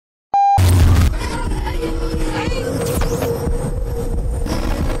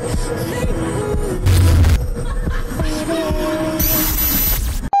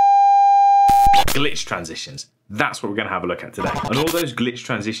transitions. That's what we're going to have a look at today. And all those glitch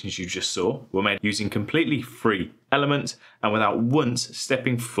transitions you just saw were made using completely free elements and without once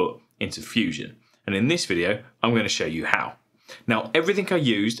stepping foot into Fusion. And in this video, I'm going to show you how. Now, everything I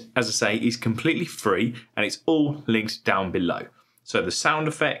used, as I say, is completely free and it's all linked down below. So the sound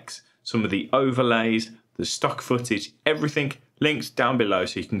effects, some of the overlays, the stock footage, everything linked down below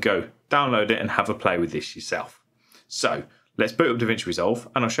so you can go download it and have a play with this yourself. So let's boot up Davinci Resolve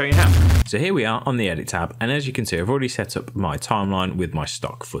and I'll show you how. So here we are on the edit tab, and as you can see, I've already set up my timeline with my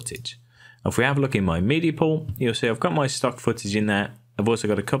stock footage. If we have a look in my media pool, you'll see I've got my stock footage in there. I've also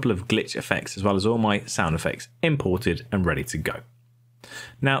got a couple of glitch effects as well as all my sound effects imported and ready to go.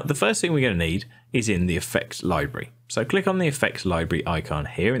 Now, the first thing we're going to need is in the effects library. So click on the effects library icon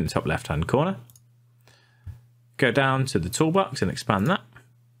here in the top left hand corner. Go down to the toolbox and expand that,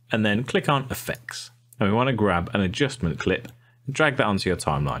 and then click on effects. And we want to grab an adjustment clip and drag that onto your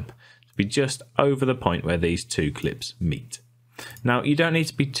timeline to be just over the point where these two clips meet. Now, you don't need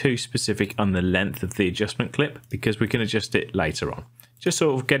to be too specific on the length of the adjustment clip because we can adjust it later on. Just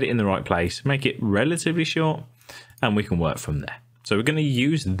sort of get it in the right place, make it relatively short, and we can work from there. So we're going to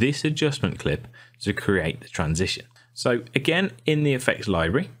use this adjustment clip to create the transition. So again, in the effects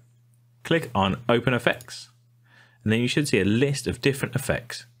library, click on open effects, and then you should see a list of different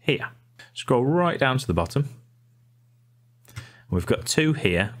effects here. Scroll right down to the bottom. We've got two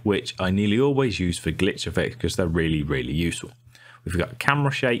here, which I nearly always use for glitch effects because they're really, really useful. We've got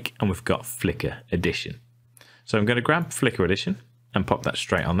camera shake and we've got flicker addition. So I'm going to grab flicker addition and pop that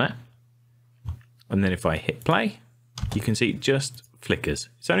straight on there. And then if I hit play, you can see it just flickers.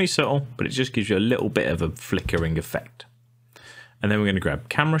 It's only subtle, but it just gives you a little bit of a flickering effect. And then we're going to grab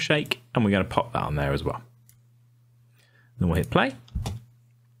camera shake and we're going to pop that on there as well. Then we'll hit play.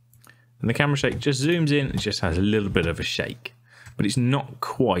 And the camera shake just zooms in, it just has a little bit of a shake. But it's not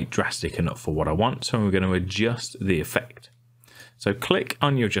quite drastic enough for what I want, so we're going to adjust the effect. So click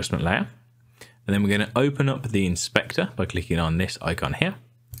on your adjustment layer, and then we're going to open up the inspector by clicking on this icon here.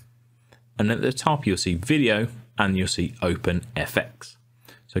 And at the top you'll see video and you'll see open FX.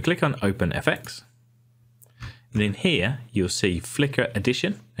 So click on open FX. And in here you'll see flicker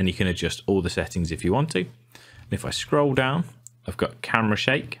addition, and you can adjust all the settings if you want to. And if I scroll down, I've got camera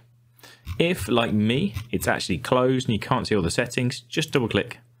shake. If, like me, it's actually closed and you can't see all the settings, just double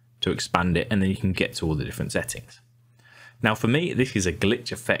click to expand it and then you can get to all the different settings. Now for me, this is a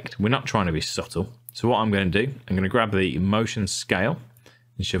glitch effect. We're not trying to be subtle. So what I'm going to do, I'm going to grab the motion scale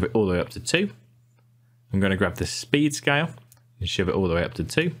and shove it all the way up to 2. I'm going to grab the speed scale and shove it all the way up to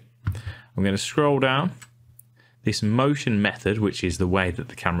 2. I'm going to scroll down. This motion method, which is the way that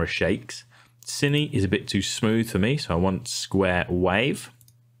the camera shakes, Cine is a bit too smooth for me, so I want square wave.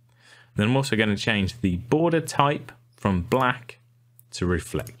 Then I'm also going to change the border type from black to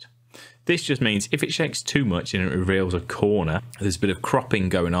reflect. This just means if it shakes too much and it reveals a corner, there's a bit of cropping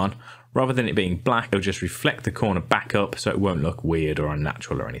going on, rather than it being black, it'll just reflect the corner back up so it won't look weird or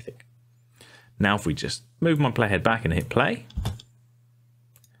unnatural or anything. Now if we just move my playhead back and hit play,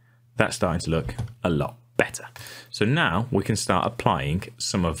 that's starting to look a lot better. So now we can start applying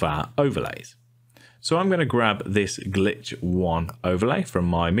some of our overlays. So I'm going to grab this glitch 1 overlay from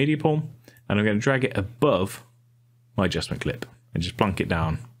my media pool and I'm going to drag it above my adjustment clip and just plonk it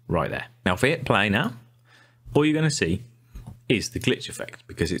down right there. Now if I hit play now, all you're going to see is the glitch effect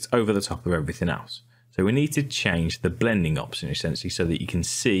because it's over the top of everything else. So we need to change the blending option essentially so that you can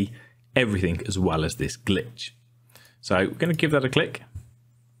see everything as well as this glitch. So we're going to give that a click.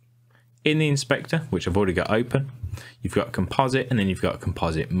 In the inspector, which I've already got open, you've got composite and then you've got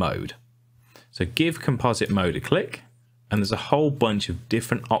composite mode. So give composite mode a click, and there's a whole bunch of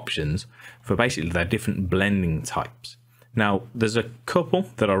different options for basically their different blending types. Now, there's a couple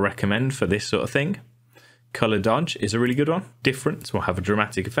that I recommend for this sort of thing. Color dodge is a really good one. Difference will have a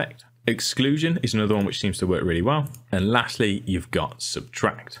dramatic effect. Exclusion is another one which seems to work really well. And lastly, you've got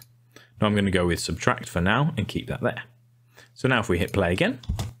subtract. Now I'm going to go with subtract for now and keep that there. So now if we hit play again,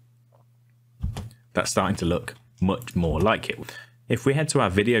 that's starting to look much more like it. If we head to our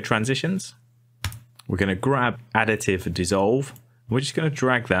video transitions, we're going to grab additive dissolve. We're just going to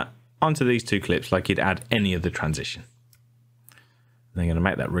drag that onto these two clips like you'd add any other transition. And I'm going to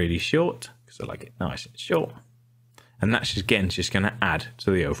make that really short because I like it nice and short. And that's just, again, just going to add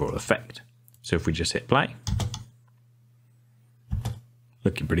to the overall effect. So if we just hit play,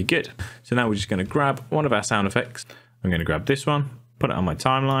 looking pretty good. So now we're just going to grab one of our sound effects. I'm going to grab this one, put it on my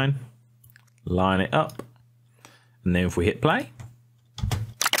timeline, line it up. And then if we hit play,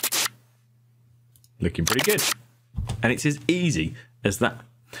 looking pretty good. And it's as easy as that.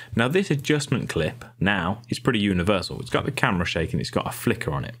 Now this adjustment clip now is pretty universal. It's got the camera shake and it's got a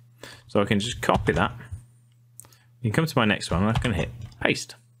flicker on it. So I can just copy that. You can come to my next one and I can hit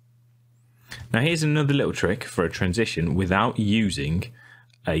paste. Now here's another little trick for a transition without using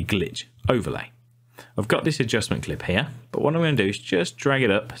a glitch overlay. I've got this adjustment clip here, but what I'm going to do is just drag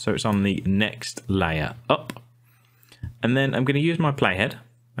it up so it's on the next layer up. And then I'm going to use my playhead.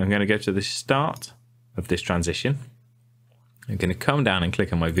 I'm going to go to the start of this transition. I'm going to come down and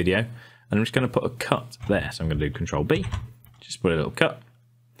click on my video, and I'm just going to put a cut there. So I'm going to do Control B, just put a little cut.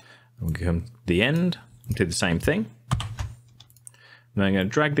 I'm going to come to the end and do the same thing. And then I'm going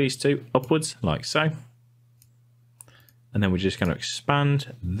to drag these two upwards like so. And then we're just going to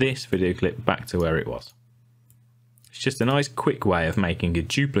expand this video clip back to where it was. It's just a nice quick way of making a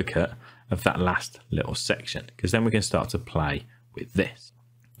duplicate of that last little section, because then we can start to play with this.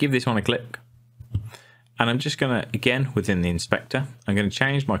 Give this one a click. And I'm just going to, again, within the inspector, I'm going to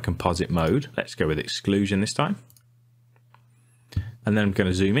change my composite mode. Let's go with exclusion this time. And then I'm going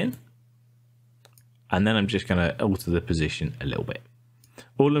to zoom in. And then I'm just going to alter the position a little bit.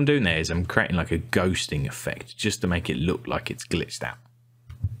 All I'm doing there is I'm creating like a ghosting effect just to make it look like it's glitched out.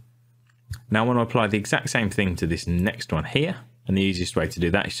 Now I want to apply the exact same thing to this next one here. And the easiest way to do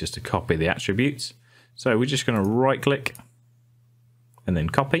that is just to copy the attributes. So we're just going to right click and then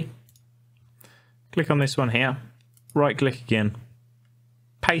copy. Click on this one here, right click again,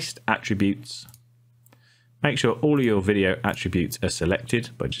 paste attributes. Make sure all of your video attributes are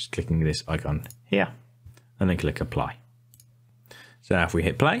selected by just clicking this icon here and then click apply. So now if we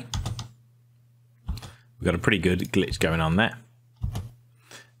hit play, we've got a pretty good glitch going on there.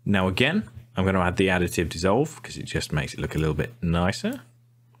 Now again, I'm going to add the additive dissolve because it just makes it look a little bit nicer.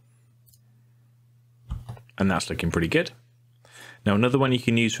 And that's looking pretty good. Now another one you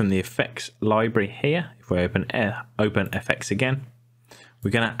can use from the effects library here, if we open FX again, we're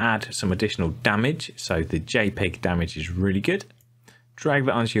going to add some additional damage. So the JPEG damage is really good. Drag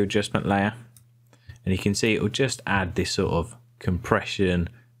that onto your adjustment layer and you can see it will just add this sort of compression,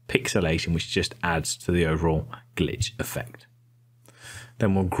 pixelation, which just adds to the overall glitch effect.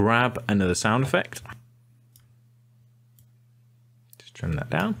 Then we'll grab another sound effect. Just trim that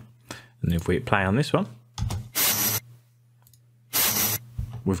down. And if we hit play on this one,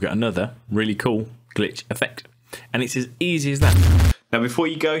 we've got another really cool glitch effect. And it's as easy as that. Now before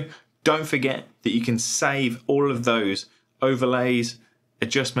you go, don't forget that you can save all of those overlays,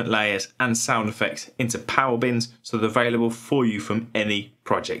 adjustment layers and sound effects into power bins so they're available for you from any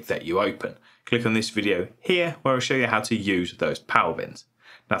project that you open. Click on this video here where I'll show you how to use those power bins.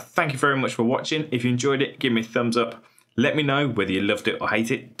 Now thank you very much for watching. If you enjoyed it, give me a thumbs up. Let me know whether you loved it or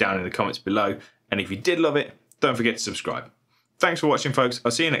hate it down in the comments below. And if you did love it, don't forget to subscribe. Thanks for watching folks.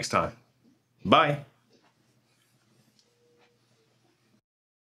 I'll see you next time. Bye.